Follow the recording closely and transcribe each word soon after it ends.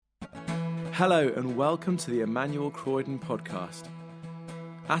Hello and welcome to the Emmanuel Croydon podcast.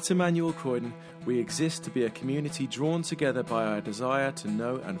 At Emmanuel Croydon, we exist to be a community drawn together by our desire to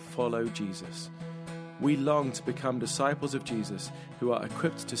know and follow Jesus. We long to become disciples of Jesus who are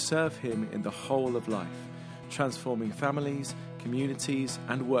equipped to serve him in the whole of life, transforming families, communities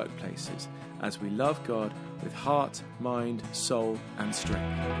and workplaces as we love God with heart, mind, soul and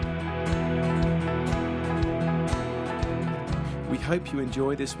strength. We hope you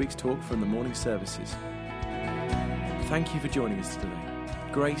enjoy this week's talk from the morning services. Thank you for joining us today.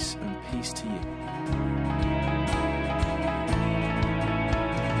 Grace and peace to you.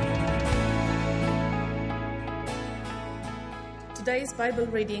 Today's Bible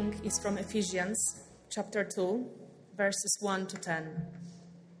reading is from Ephesians chapter 2, verses 1 to 10.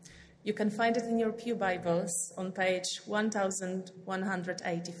 You can find it in your pew Bibles on page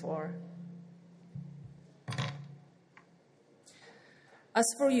 1184. As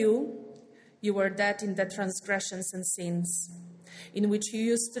for you, you were dead in the transgressions and sins, in which you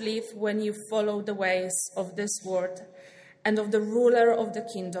used to live when you followed the ways of this world and of the ruler of the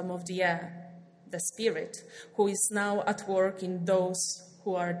kingdom of the air, the Spirit, who is now at work in those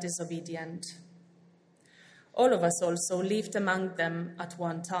who are disobedient. All of us also lived among them at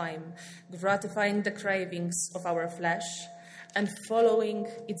one time, gratifying the cravings of our flesh and following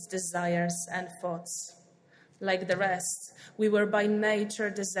its desires and thoughts. Like the rest, we were by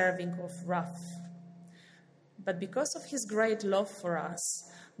nature deserving of wrath. But because of his great love for us,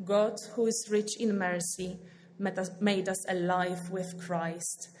 God, who is rich in mercy, made us alive with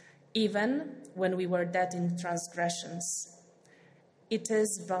Christ, even when we were dead in transgressions. It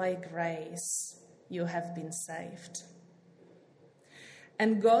is by grace you have been saved.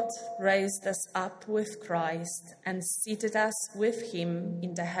 And God raised us up with Christ and seated us with him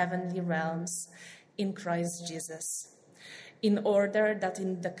in the heavenly realms in Christ Jesus, in order that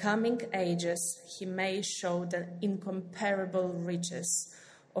in the coming ages he may show the incomparable riches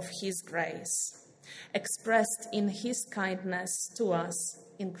of his grace, expressed in his kindness to us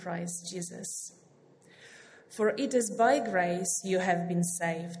in Christ Jesus. For it is by grace you have been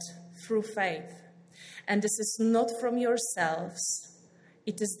saved, through faith, and this is not from yourselves,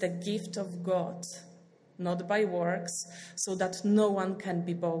 it is the gift of God, not by works, so that no one can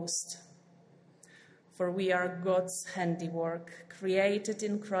be boast. For we are God's handiwork, created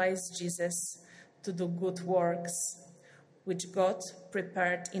in Christ Jesus to do good works, which God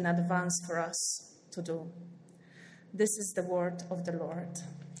prepared in advance for us to do. This is the word of the Lord.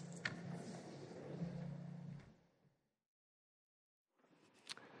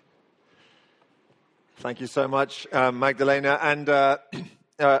 Thank you so much, Magdalena, and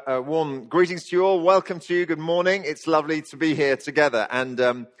warm greetings to you all. Welcome to you. Good morning. It's lovely to be here together.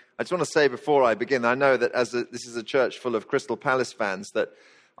 And I just want to say before I begin, I know that this is a church full of Crystal Palace fans, that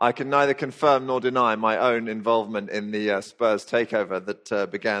I can neither confirm nor deny my own involvement in the Spurs takeover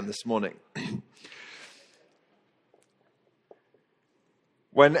that began this morning.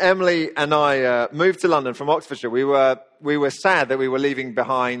 When Emily and I moved to London from Oxfordshire, we were sad that we were leaving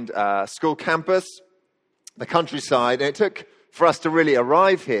behind school campus, the countryside, and it took for us to really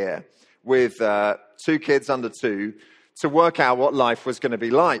arrive here with 2 kids under 2 to work out what life was going to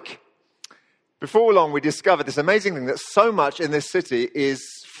be like. Before long, we discovered this amazing thing that so much in this city is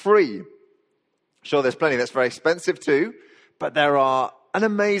free. Sure, there's plenty that's very expensive too, but there are an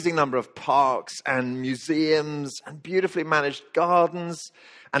amazing number of parks and museums and beautifully managed gardens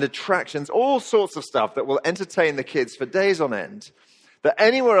and attractions, all sorts of stuff that will entertain the kids for days on end, that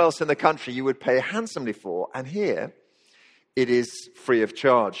anywhere else in the country you would pay handsomely for, and here it is free of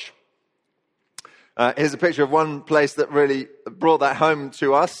charge. Here's a picture of one place that really brought that home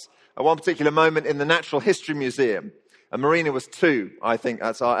to us. At one particular moment in the Natural History Museum, Marina was 2, I think,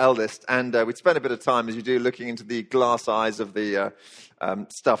 that's our eldest, and we'd spent a bit of time, as you do, looking into the glass eyes of the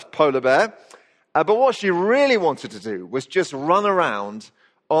stuffed polar bear. But what she really wanted to do was just run around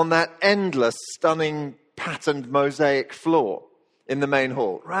on that endless, stunning, patterned mosaic floor in the main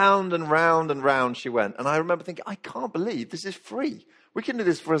hall. Round and round and round she went. And I remember thinking, I can't believe this is free. We can do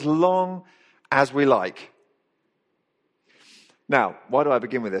this for as long as we like. Now, why do I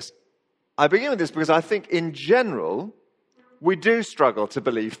begin with this? I begin with this because I think in general, we do struggle to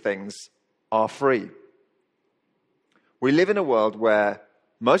believe things are free. We live in a world where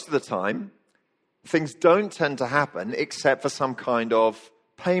most of the time, things don't tend to happen except for some kind of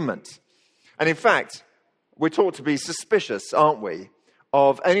payment. And in fact, we're taught to be suspicious, aren't we,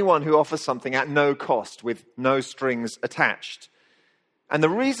 of anyone who offers something at no cost with no strings attached. And the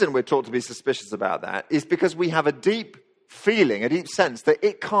reason we're taught to be suspicious about that is because we have a deep feeling, a deep sense that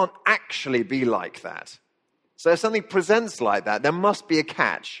it can't actually be like that. So if something presents like that, there must be a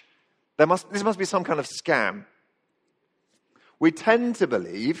catch. This must be some kind of scam. We tend to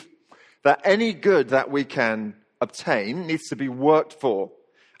believe that any good that we can obtain needs to be worked for,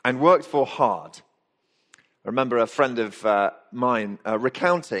 and worked for hard. I remember a friend of mine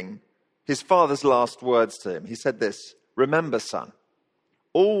recounting his father's last words to him. He said this: "Remember, son,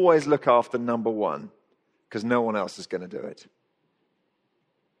 always look after number one, because no one else is going to do it."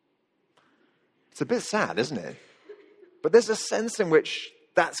 It's a bit sad, isn't it? But there's a sense in which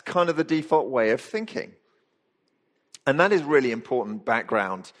that's kind of the default way of thinking. And that is really important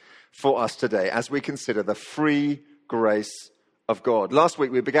background for us today as we consider the free grace of God. Last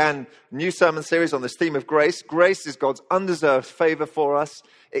week we began a new sermon series on this theme of grace. Grace is God's undeserved favor for us,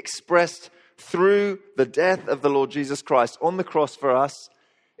 expressed through the death of the Lord Jesus Christ on the cross for us.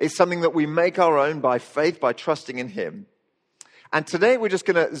 It's something that we make our own by faith, by trusting in him. And today we're just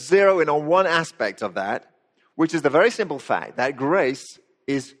going to zero in on one aspect of that, which is the very simple fact that grace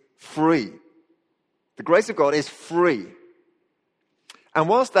is free. The grace of God is free. And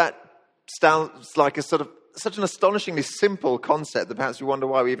whilst that sounds like a sort of such an astonishingly simple concept that perhaps we wonder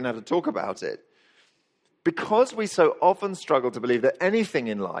why we even have to talk about it, because we so often struggle to believe that anything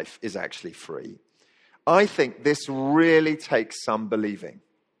in life is actually free, I think this really takes some believing.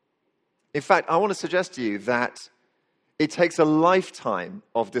 In fact, I want to suggest to you that it takes a lifetime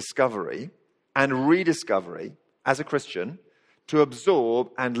of discovery and rediscovery as a Christian to absorb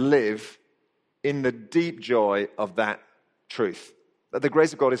and live in the deep joy of that truth. That the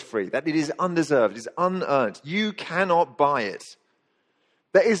grace of God is free, that it is undeserved, it is unearned. You cannot buy it.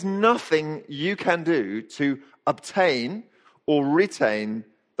 There is nothing you can do to obtain or retain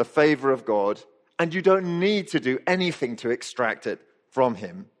the favor of God, and you don't need to do anything to extract it from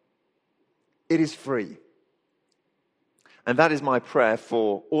him. It is free. And that is my prayer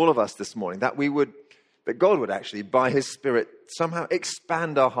for all of us this morning, that God would actually, by his Spirit, somehow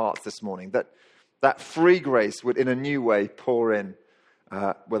expand our hearts this morning, that free grace would in a new way pour in,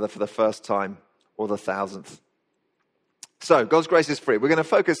 whether for the first time or the 1,000th. So, God's grace is free. We're going to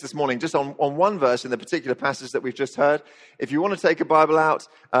focus this morning just on one verse in the particular passage that we've just heard. If you want to take a Bible out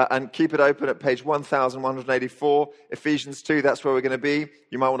and keep it open at page 1184, Ephesians 2, that's where we're going to be.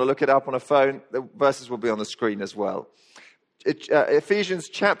 You might want to look it up on a phone. The verses will be on the screen as well. Ephesians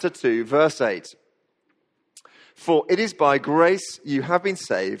chapter 2, verse 8. "For it is by grace you have been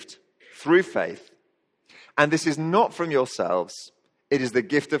saved through faith, and this is not from yourselves, it is the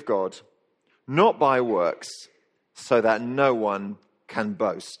gift of God, not by works, so that no one can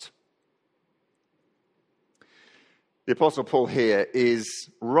boast." The Apostle Paul here is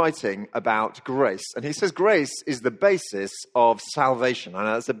writing about grace. And he says grace is the basis of salvation. I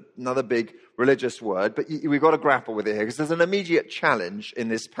know that's another big religious word, but we've got to grapple with it here because there's an immediate challenge in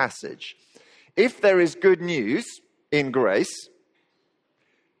this passage. If there is good news in grace,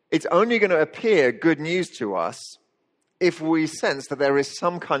 it's only going to appear good news to us if we sense that there is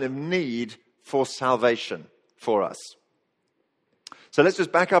some kind of need for salvation for us. So let's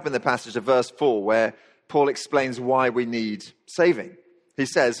just back up in the passage to verse 4 where Paul explains why we need saving. He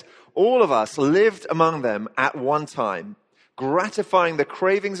says, "All of us lived among them at one time, gratifying the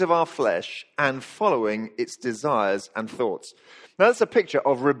cravings of our flesh and following its desires and thoughts." Now that's a picture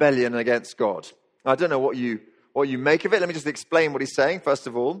of rebellion against God. I don't know what you make of it. Let me just explain what he's saying. First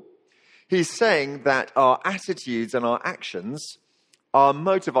of all, he's saying that our attitudes and our actions are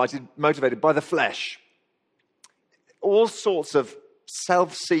motivated by the flesh. All sorts of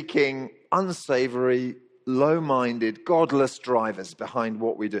self-seeking, unsavory, low-minded, godless drivers behind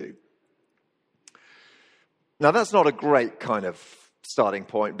what we do. Now, that's not a great kind of starting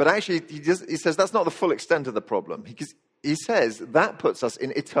point, but actually he says that's not the full extent of the problem. He says that puts us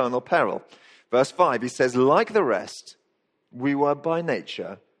in eternal peril. Verse 5, he says, "Like the rest, we were by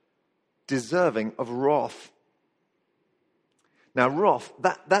nature deserving of wrath." Now, wrath,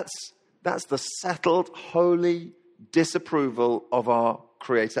 that's the settled, holy disapproval of our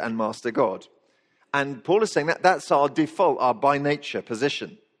Creator and Master God. And Paul is saying that's our default, our by nature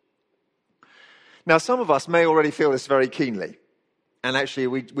position. Now, some of us may already feel this very keenly. And actually,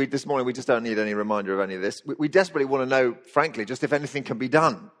 we this morning, we just don't need any reminder of any of this. We desperately want to know, frankly, just if anything can be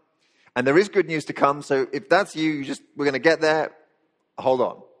done. And there is good news to come. So if that's you, we're going to get there. Hold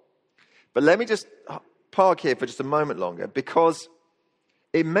on. But let me just park here for just a moment longer, because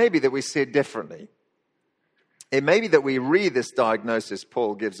it may be that we see it differently. It may be that we read this diagnosis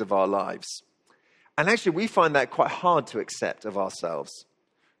Paul gives of our lives, and actually we find that quite hard to accept of ourselves.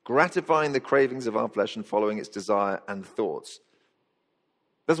 Gratifying the cravings of our flesh and following its desire and thoughts.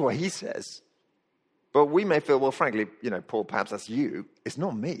 That's what he says. But we may feel, well, frankly, Paul, perhaps that's you. It's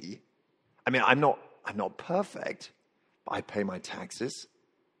not me. I mean, I'm not perfect, but I pay my taxes.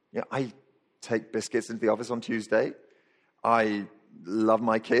 I take biscuits into the office on Tuesday. I love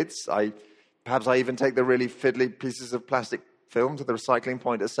my kids. Perhaps I even take the really fiddly pieces of plastic film to the recycling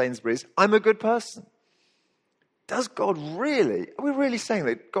point at Sainsbury's. I'm a good person. Does God really, are we really saying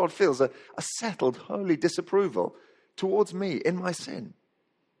that God feels a settled, holy disapproval towards me in my sin?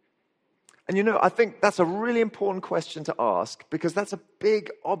 And I think that's a really important question to ask, because that's a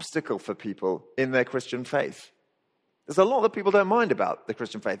big obstacle for people in their Christian faith. There's a lot that people don't mind about the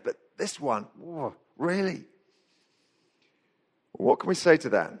Christian faith, but this one, really? What can we say to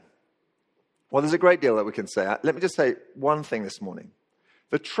that? Well, there's a great deal that we can say. Let me just say one thing this morning.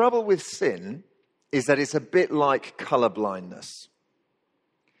 The trouble with sin is that it's a bit like colorblindness.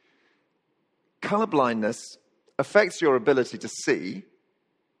 Colorblindness affects your ability to see,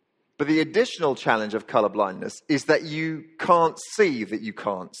 but the additional challenge of colorblindness is that you can't see that you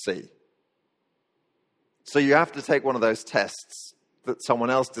can't see. So you have to take one of those tests that someone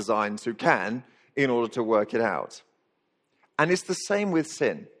else designs who can in order to work it out. And it's the same with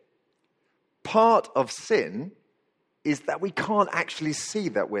sin. Part of sin is that we can't actually see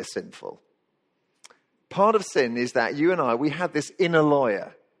that we're sinful. Part of sin is that you and I, we have this inner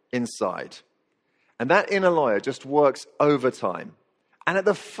lawyer inside. And that inner lawyer just works overtime. And at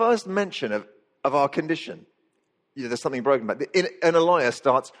the first mention of our condition, there's something broken, but the inner lawyer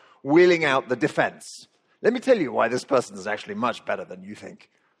starts wheeling out the defense. Let me tell you why this person is actually much better than you think.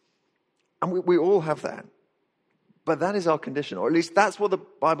 And we all have that. But that is our condition, or at least that's what the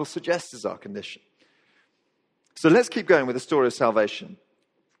Bible suggests is our condition. So let's keep going with the story of salvation.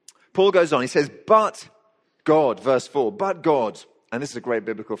 Paul goes on, he says, but God, verse 4, but God. And this is a great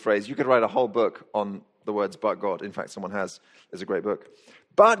biblical phrase. You could write a whole book on the words, but God. In fact, someone has. There's a great book.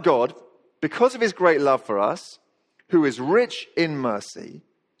 But God, because of his great love for us, who is rich in mercy,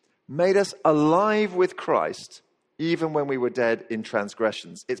 made us alive with Christ, even when we were dead in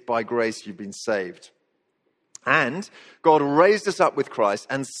transgressions. It's by grace you've been saved. And God raised us up with Christ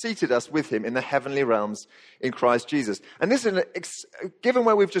and seated us with him in the heavenly realms in Christ Jesus. And this is, given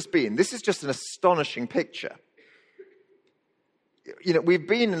where we've just been, this is just an astonishing picture. We've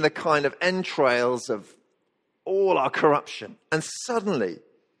been in the kind of entrails of all our corruption. And suddenly,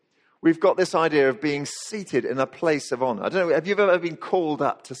 we've got this idea of being seated in a place of honor. I don't know, have you ever been called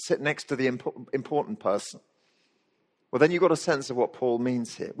up to sit next to the important person? Well, then you've got a sense of what Paul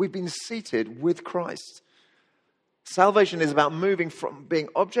means here. We've been seated with Christ. Salvation is about moving from being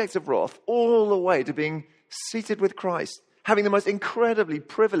objects of wrath all the way to being seated with Christ, having the most incredibly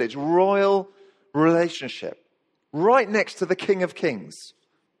privileged royal relationship right next to the King of Kings,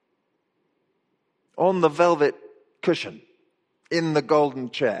 on the velvet cushion, in the golden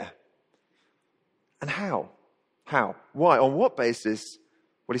chair. And how? How? Why? On what basis?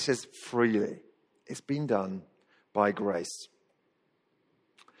 Well, he says freely. It's been done by grace.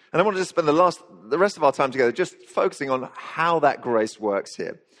 And I want to just spend the rest of our time together just focusing on how that grace works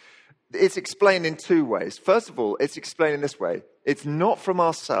here. It's explained in two ways. First of all, it's explained in this way. It's not from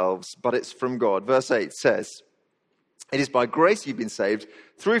ourselves, but it's from God. Verse 8 says, it is by grace you've been saved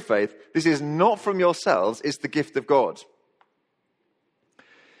through faith. This is not from yourselves, it's the gift of God.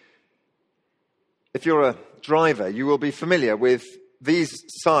 If you're a driver, you will be familiar with these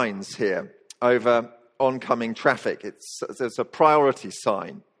signs here over oncoming traffic. It's a priority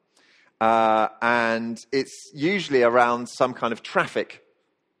sign. And it's usually around some kind of traffic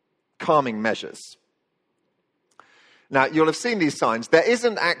calming measures. Now, you'll have seen these signs. There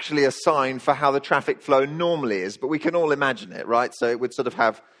isn't actually a sign for how the traffic flow normally is, but we can all imagine it, right? So it would sort of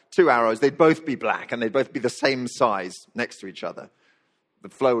have two arrows. They'd both be black, and they'd both be the same size next to each other. The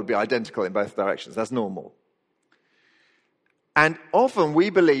flow would be identical in both directions. That's normal. And often we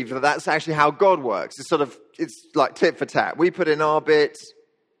believe that that's actually how God works. It's like tit for tat. We put in our bit.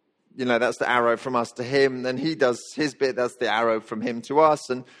 That's the arrow from us to him. Then he does his bit. That's the arrow from him to us.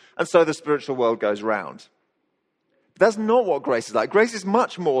 And so the spiritual world goes round. But that's not what grace is like. Grace is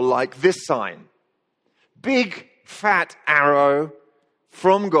much more like this sign. Big, fat arrow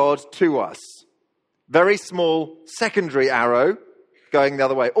from God to us. Very small secondary arrow going the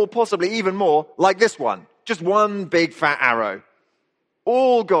other way. Or possibly even more like this one. Just one big, fat arrow.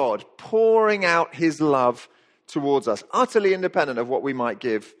 All God pouring out his love towards us. Utterly independent of what we might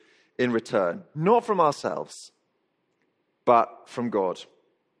give in return. Not from ourselves, but from God.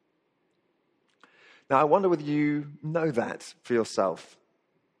 Now, I wonder whether you know that for yourself.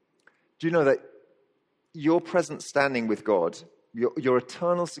 Do you know that your present standing with God, your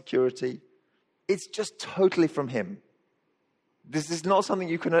eternal security, it's just totally from him. This is not something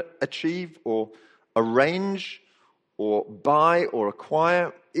you can achieve or arrange or buy or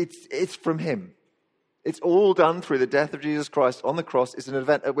acquire. It's from him. It's all done through the death of Jesus Christ on the cross. It's an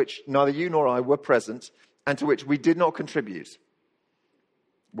event at which neither you nor I were present and to which we did not contribute.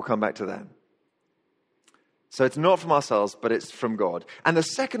 We'll come back to that. So it's not from ourselves, but it's from God. And the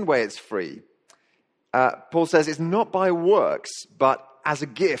second way it's free, Paul says, it's not by works, but as a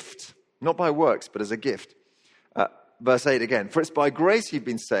gift. Not by works, but as a gift. Verse 8 again, for it's by grace you've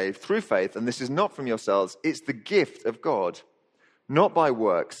been saved through faith, and this is not from yourselves, it's the gift of God, not by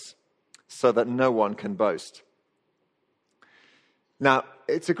works, so that no one can boast. Now,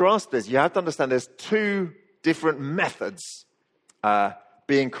 to grasp this, you have to understand there's two different methods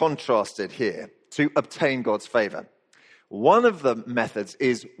being contrasted here to obtain God's favor. One of the methods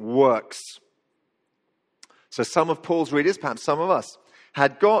is works. So some of Paul's readers, perhaps some of us,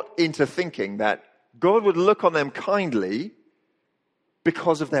 had got into thinking that God would look on them kindly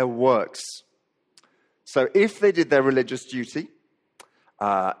because of their works. So if they did their religious duty,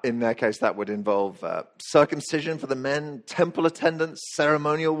 in their case that would involve circumcision for the men, temple attendance,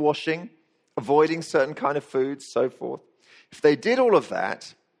 ceremonial washing, avoiding certain kind of foods, so forth. If they did all of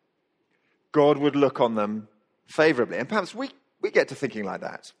that, God would look on them favorably. And perhaps we get to thinking like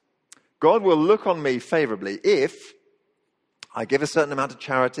that. God will look on me favorably if I give a certain amount of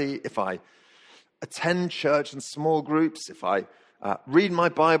charity, if I attend church and small groups, if I read my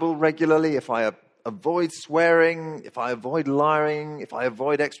Bible regularly, if I avoid swearing, if I avoid lying, if I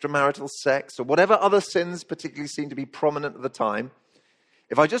avoid extramarital sex, or whatever other sins particularly seem to be prominent at the time,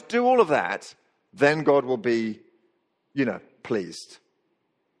 if I just do all of that, then God will be, pleased.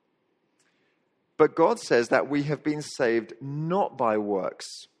 But God says that we have been saved not by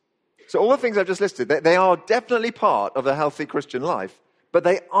works. So all the things I've just listed, they are definitely part of a healthy Christian life, but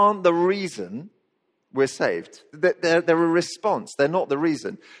they aren't the reason we're saved. They're a response. They're not the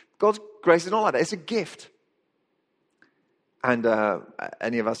reason. God's grace is not like that. It's a gift. And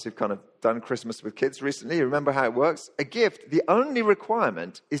any of us who've kind of done Christmas with kids recently, remember how it works? A gift, the only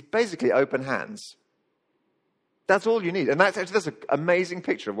requirement is basically open hands. That's all you need. And that's an amazing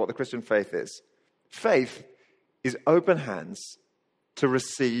picture of what the Christian faith is. Faith is open hands to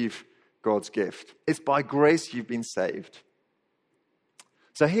receive God's gift. It's by grace you've been saved.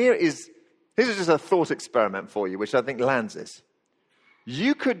 So here's just a thought experiment for you, which I think lands this.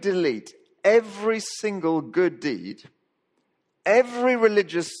 You could delete every single good deed, every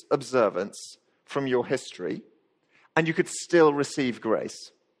religious observance from your history, and you could still receive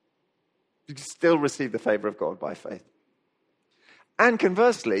grace. You could still receive the favor of God by faith. And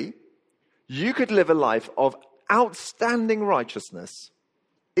conversely, you could live a life of outstanding righteousness,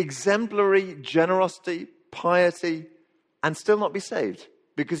 exemplary generosity, piety, and still not be saved.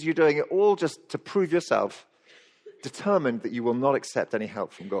 Because you're doing it all just to prove yourself, determined that you will not accept any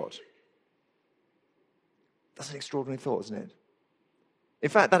help from God. That's an extraordinary thought, isn't it? In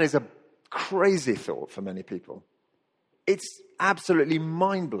fact, that is a crazy thought for many people. It's absolutely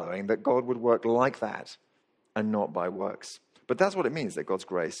mind-blowing that God would work like that and not by works. But that's what it means, that God's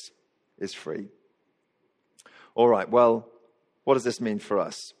grace is free. All right, well, what does this mean for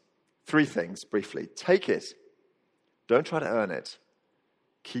us? 3 things, briefly. Take it. Don't try to earn it.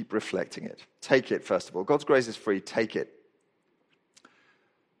 Keep reflecting it. Take it, first of all. God's grace is free. Take it.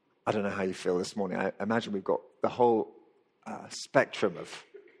 I don't know how you feel this morning. I imagine we've got the whole spectrum of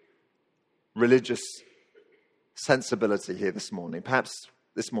religious sensibility here this morning. Perhaps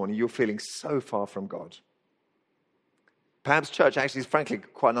this morning you're feeling so far from God. Perhaps church actually is frankly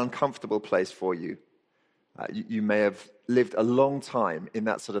quite an uncomfortable place for you. You may have lived a long time in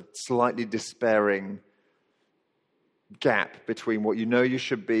that sort of slightly despairing gap between what you know you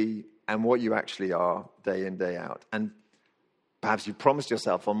should be and what you actually are day in, day out. And perhaps you've promised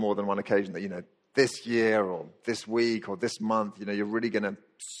yourself on more than one occasion that, this year or this week or this month, you're really going to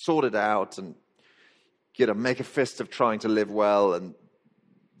sort it out and, make a fist of trying to live well and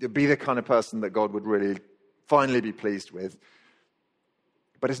be the kind of person that God would really finally be pleased with.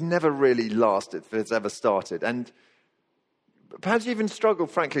 But it's never really lasted if it's ever started. And perhaps you even struggle,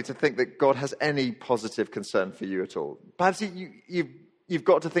 frankly, to think that God has any positive concern for you at all. Perhaps you've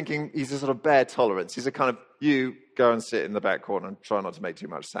got to thinking he's a sort of bare tolerance. He's a kind of, you go and sit in the back corner and try not to make too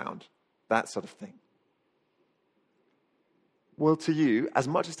much sound. That sort of thing. Well, to you, as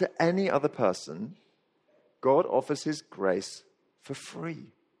much as to any other person, God offers his grace for free.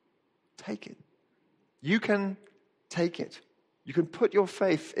 Take it. You can take it. You can put your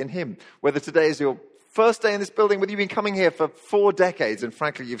faith in him. Whether today is your first day in this building, whether you've been coming here for 4 decades and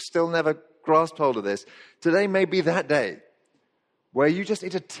frankly you've still never grasped hold of this, today may be that day where you just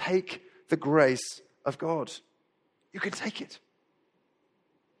need to take the grace of God. You can take it.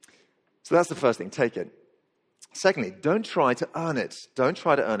 So that's the first thing, take it. Secondly, don't try to earn it. Don't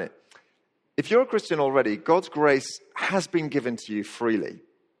try to earn it. If you're a Christian already, God's grace has been given to you freely.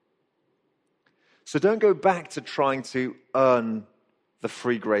 So don't go back to trying to earn the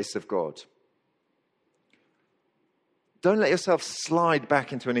free grace of God. Don't let yourself slide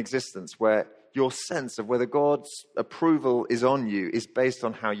back into an existence where your sense of whether God's approval is on you is based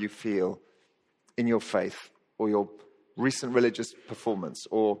on how you feel in your faith or your recent religious performance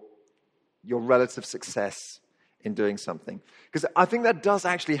or your relative success in doing something. Because I think that does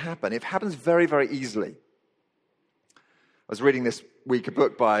actually happen. It happens very, very easily. I was reading this week a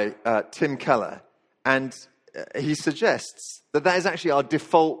book by Tim Keller, and he suggests that is actually our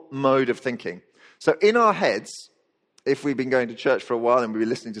default mode of thinking. So in our heads, if we've been going to church for a while and we've been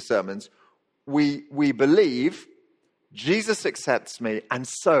listening to sermons, we believe Jesus accepts me and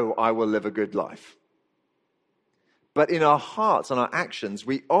so I will live a good life. But in our hearts and our actions,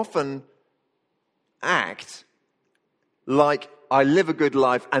 we often act like I live a good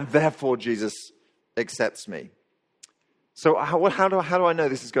life and therefore Jesus accepts me. So how do I know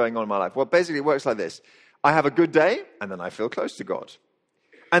this is going on in my life? Well, basically it works like this. I have a good day and then I feel close to God.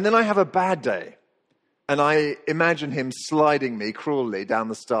 And then I have a bad day and I imagine him sliding me cruelly down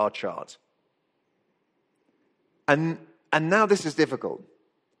the star chart. And now this is difficult.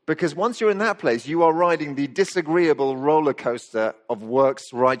 Because once you're in that place, you are riding the disagreeable roller coaster of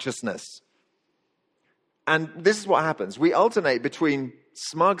works righteousness. And this is what happens. We alternate between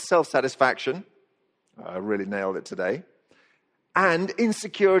smug self-satisfaction, I really nailed it today, and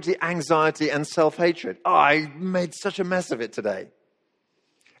insecurity, anxiety, and self-hatred. I made such a mess of it today.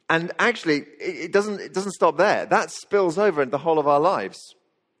 And actually, it doesn't stop there. That spills over into the whole of our lives.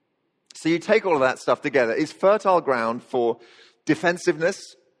 So you take all of that stuff together. It's fertile ground for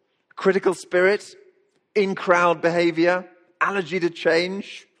defensiveness, critical spirit, in-crowd behavior, allergy to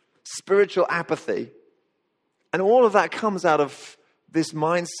change, spiritual apathy. And all of that comes out of this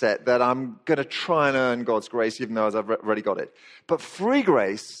mindset that I'm going to try and earn God's grace, even though I've already got it. But free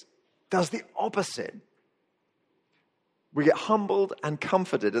grace does the opposite. We get humbled and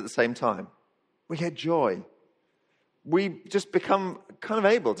comforted at the same time. We get joy. We just become kind of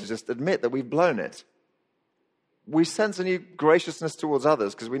able to just admit that we've blown it. We sense a new graciousness towards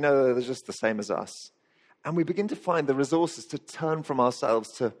others because we know that they're just the same as us. And we begin to find the resources to turn from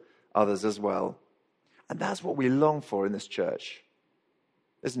ourselves to others as well. And that's what we long for in this church,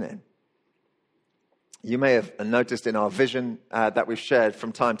 isn't it? You may have noticed in our vision that we've shared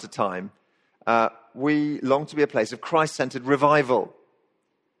from time to time, we long to be a place of Christ-centered revival.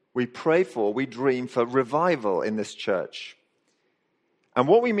 We dream for revival in this church. And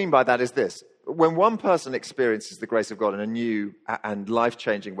what we mean by that is this. When one person experiences the grace of God in a new and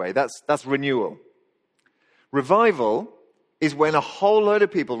life-changing way, that's renewal. Revival is when a whole load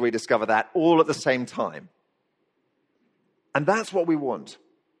of people rediscover that all at the same time. And that's what we want.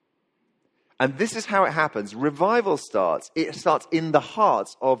 And this is how it happens. Revival starts in the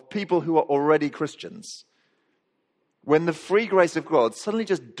hearts of people who are already Christians. When the free grace of God suddenly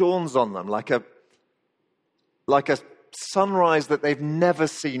just dawns on them like a sunrise that they've never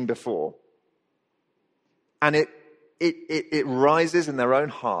seen before. And it rises in their own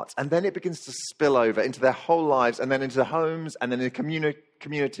hearts. And then it begins to spill over into their whole lives and then into their homes and then into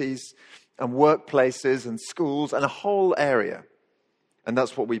communities and workplaces and schools and a whole area. And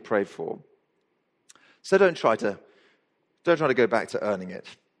that's what we pray for. So don't try to go back to earning it.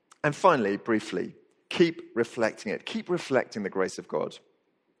 And finally, briefly, keep reflecting it. Keep reflecting the grace of God.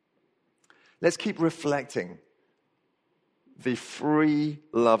 Let's keep reflecting the free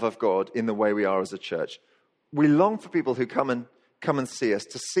love of God in the way we are as a church. We long for people who come and see us,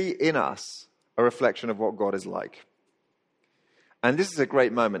 to see in us a reflection of what God is like. And this is a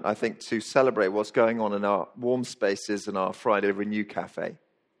great moment, I think, to celebrate what's going on in our warm spaces and our Friday Renew Cafe.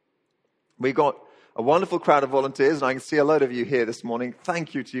 We got a wonderful crowd of volunteers, and I can see a load of you here this morning.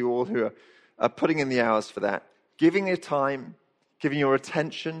 Thank you to you all who are putting in the hours for that, giving your time, giving your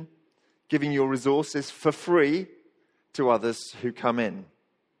attention, giving your resources for free to others who come in.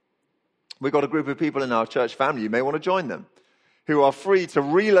 We've got a group of people in our church family, you may want to join them, who are free to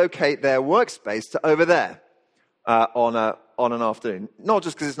relocate their workspace to over there on an afternoon. Not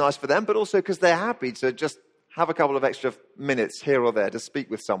just because it's nice for them, but also because they're happy to just have a couple of extra minutes here or there to speak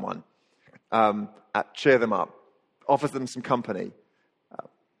with someone, cheer them up, offer them some company,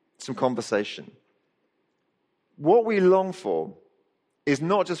 some conversation. What we long for is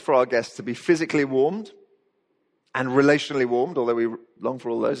not just for our guests to be physically warmed and relationally warmed, although we long for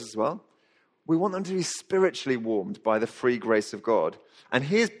all those as well. We want them to be spiritually warmed by the free grace of God. And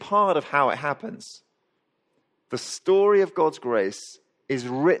here's part of how it happens. The story of God's grace is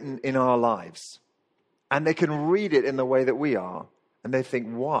written in our lives. And they can read it in the way that we are. And they think,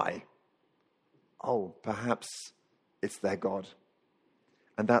 why? oh, perhaps it's their God.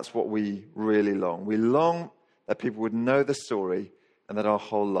 And that's what we really long. We long that people would know the story and that our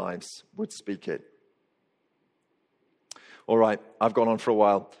whole lives would speak it. All right, I've gone on for a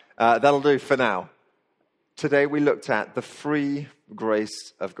while. That'll do for now. Today we looked at the free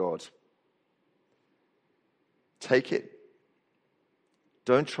grace of God. Take it.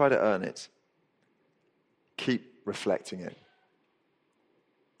 Don't try to earn it. Keep reflecting it.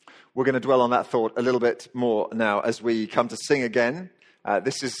 We're going to dwell on that thought a little bit more now as we come to sing again.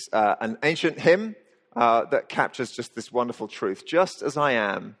 This is an ancient hymn that captures just this wonderful truth. Just as I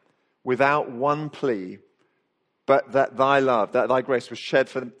am, without one plea, but that thy love, that thy grace was shed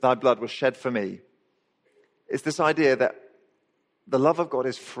for, thy blood was shed for me. It's this idea that the love of God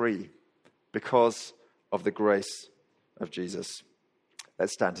is free because of the grace of Jesus.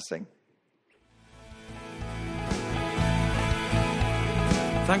 Let's stand to sing.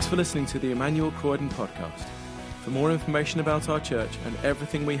 Thanks for listening to the Emmanuel Croydon podcast. For more information about our church and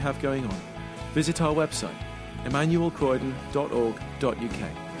everything we have going on, visit our website,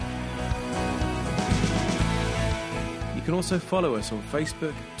 emmanuelcroydon.org.uk. You can also follow us on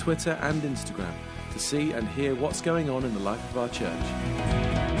Facebook, Twitter and Instagram to see and hear what's going on in the life of our church.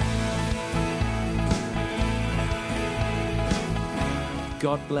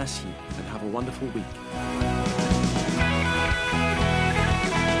 God bless you and have a wonderful week.